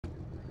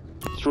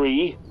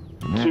3,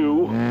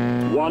 2,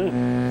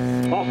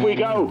 1. Off we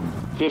go.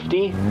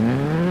 50.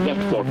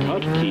 Left 4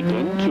 cut, keep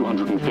in,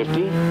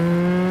 250.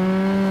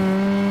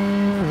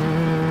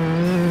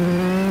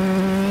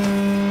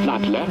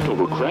 Flat left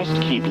over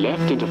crest, keep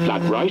left into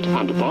flat right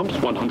and bumps,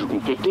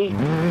 150.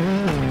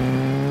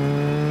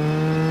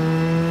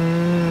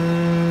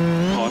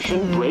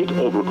 Caution, brake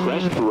over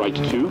crest for right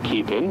 2,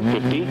 keep in,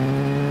 50.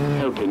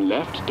 Hairpin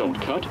left, don't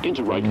cut,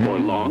 into right 4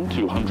 long,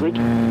 200.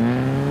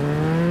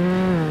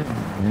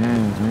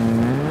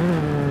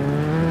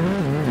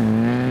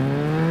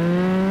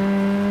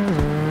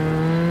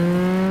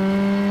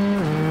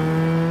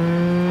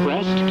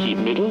 Crest, keep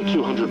middle,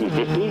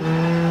 250.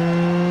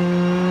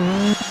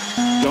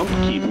 Jump,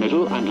 keep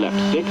middle and left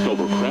 6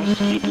 over crest,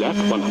 keep left,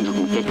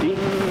 150.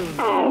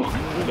 Ow!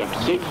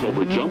 Left 6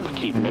 over jump,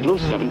 keep middle,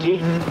 70.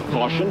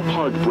 Caution,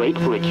 hard brake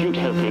for acute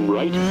hairpin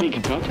right,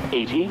 big cut,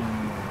 80.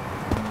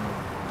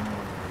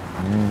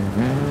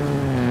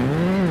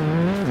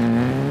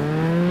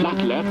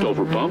 Flat left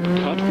over bump,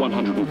 cut,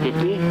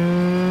 150.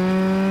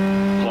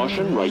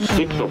 Caution, right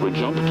 6 over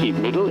jump, keep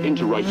middle,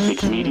 into right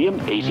 6 medium,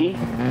 80.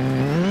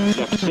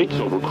 Left 6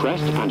 over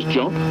crest and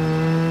jump.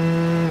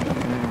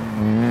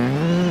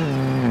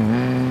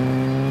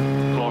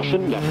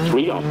 Left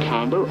 3 off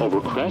camber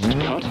over crest,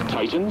 cut,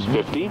 tightens,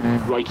 50.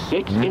 Right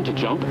 6 into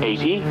jump,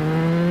 80.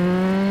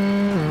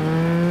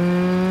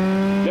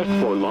 Left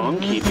 4 long,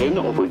 keep in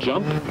over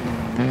jump.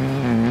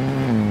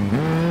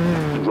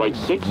 And right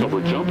 6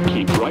 over jump,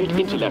 keep right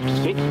into left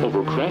 6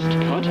 over crest,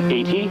 cut,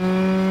 80.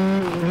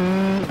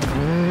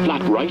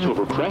 Flat right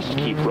over crest,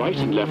 keep right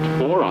and left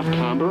 4 off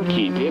camber,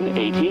 keep in,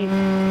 80.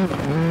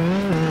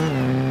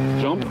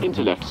 Jump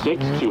into left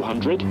 6,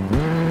 200.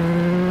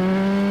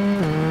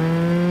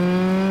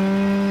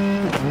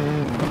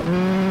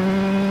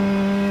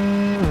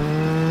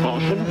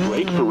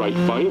 Brake for right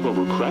 5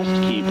 over crest,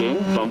 keep in,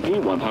 bumpy,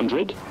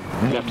 100.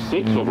 Left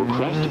 6 over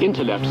crest,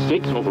 into left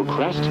 6 over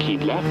crest,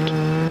 keep left.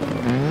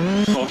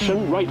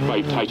 Caution, right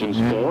 5 tightens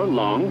 4,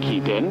 long,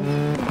 keep in.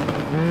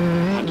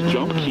 And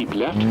jump, keep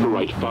left for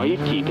right 5,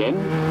 keep in.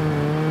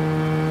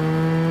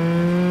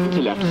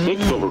 Into left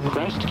 6 over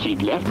crest,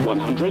 keep left,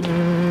 100.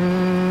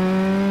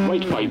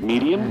 Right 5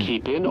 medium,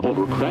 keep in,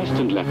 over crest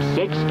and left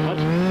 6, cut.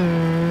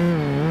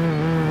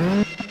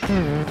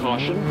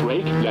 Caution,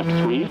 brake, left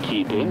 3,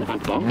 keep in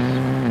and bumps.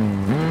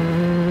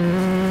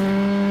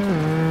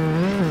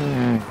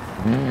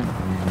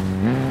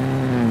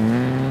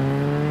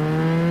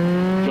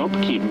 Jump,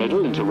 keep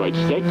middle into right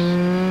 6.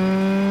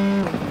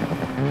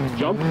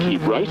 Jump,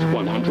 keep right,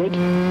 100.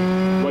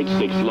 Right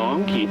 6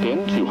 long, keep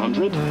in,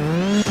 200.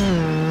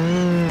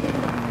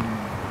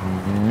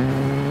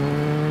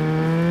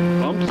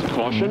 Bumps,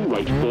 caution,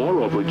 right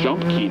 4 over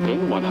jump, keep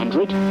in,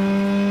 100.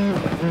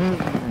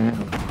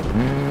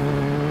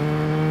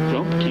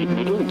 Keep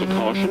middle into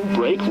caution,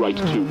 brake, right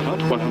 2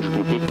 cut,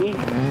 150.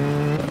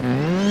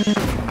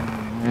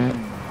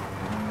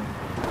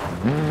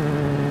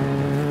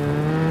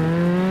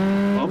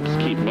 Bumps,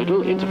 keep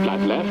middle into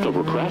flat left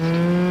over crest.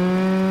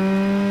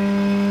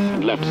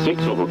 And left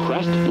 6 over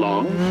crest,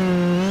 long.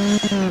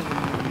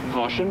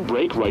 Caution,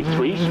 brake, right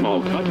 3,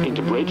 small cut,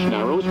 into bridge,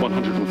 narrows,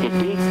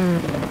 150.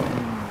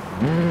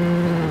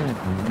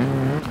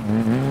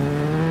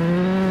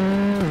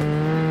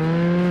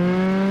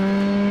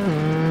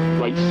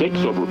 Right 6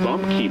 over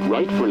bump, keep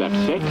right for left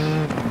 6.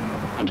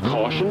 And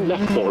caution,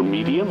 left 4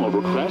 medium over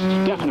crest,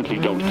 definitely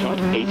don't cut,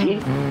 80.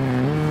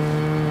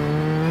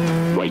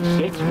 Right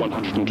 6,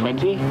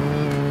 120.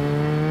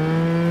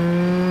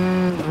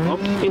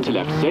 Bumps, into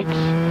left 6.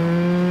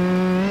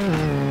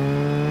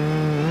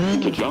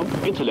 Into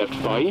jump, into left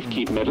 5,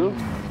 keep middle.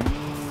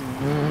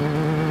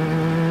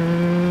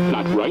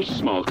 Flat right,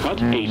 small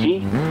cut,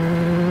 80.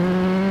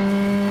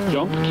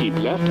 Jump, keep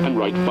left and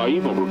right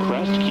 5 over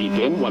crest, keep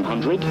in,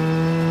 100.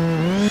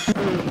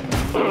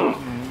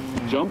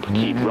 Jump,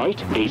 keep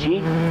right,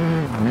 80.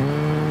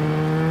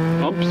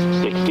 Bumps,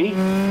 60.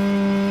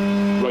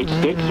 Right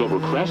 6 over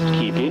crest,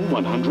 keep in,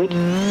 100.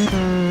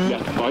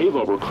 Left 5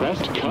 over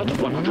crest, cut,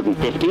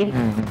 150.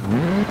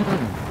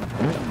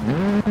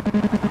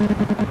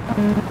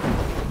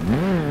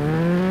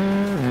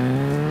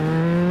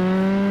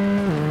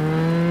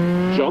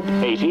 Jump,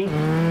 80.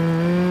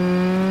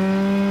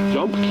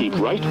 Jump, keep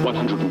right,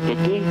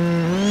 150.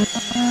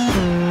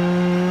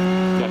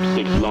 Left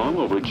 6 long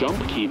over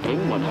jump, keep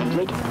in,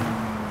 100.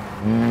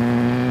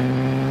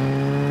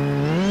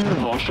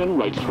 Caution,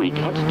 right 3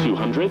 cut,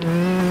 200.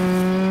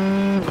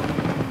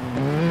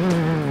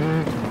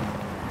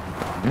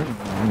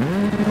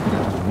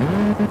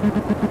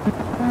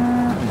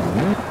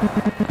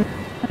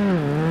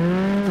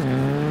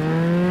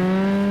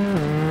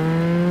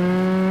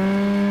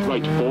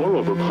 Right 4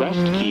 over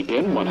crest, keep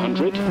in,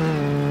 100.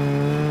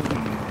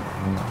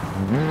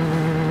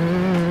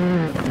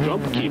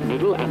 Jump, keep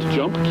middle, and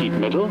jump, keep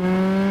middle.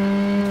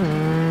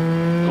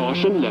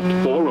 Caution, left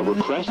 4 over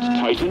crest,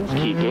 tightens,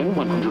 keep in,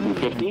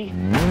 150.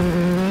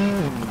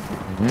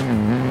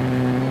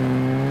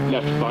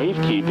 Left 5,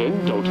 keep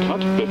in, don't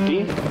cut,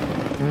 50.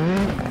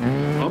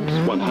 Bumps,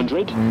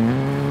 100.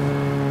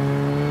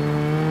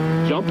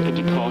 Jump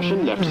into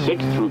caution, left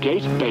 6 through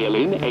gate, bail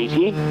in,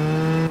 80.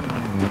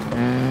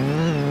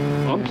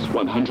 Bumps,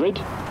 100.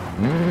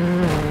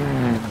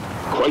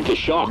 Quite the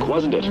shock,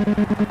 wasn't it?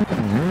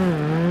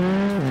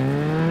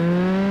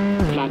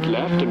 Flat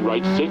left and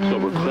right 6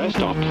 over crest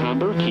off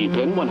camber, keep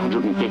in,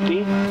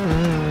 150.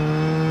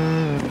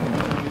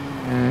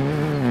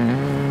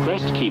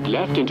 Crest, keep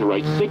left into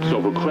right 6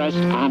 over crest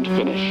and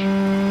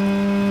finish.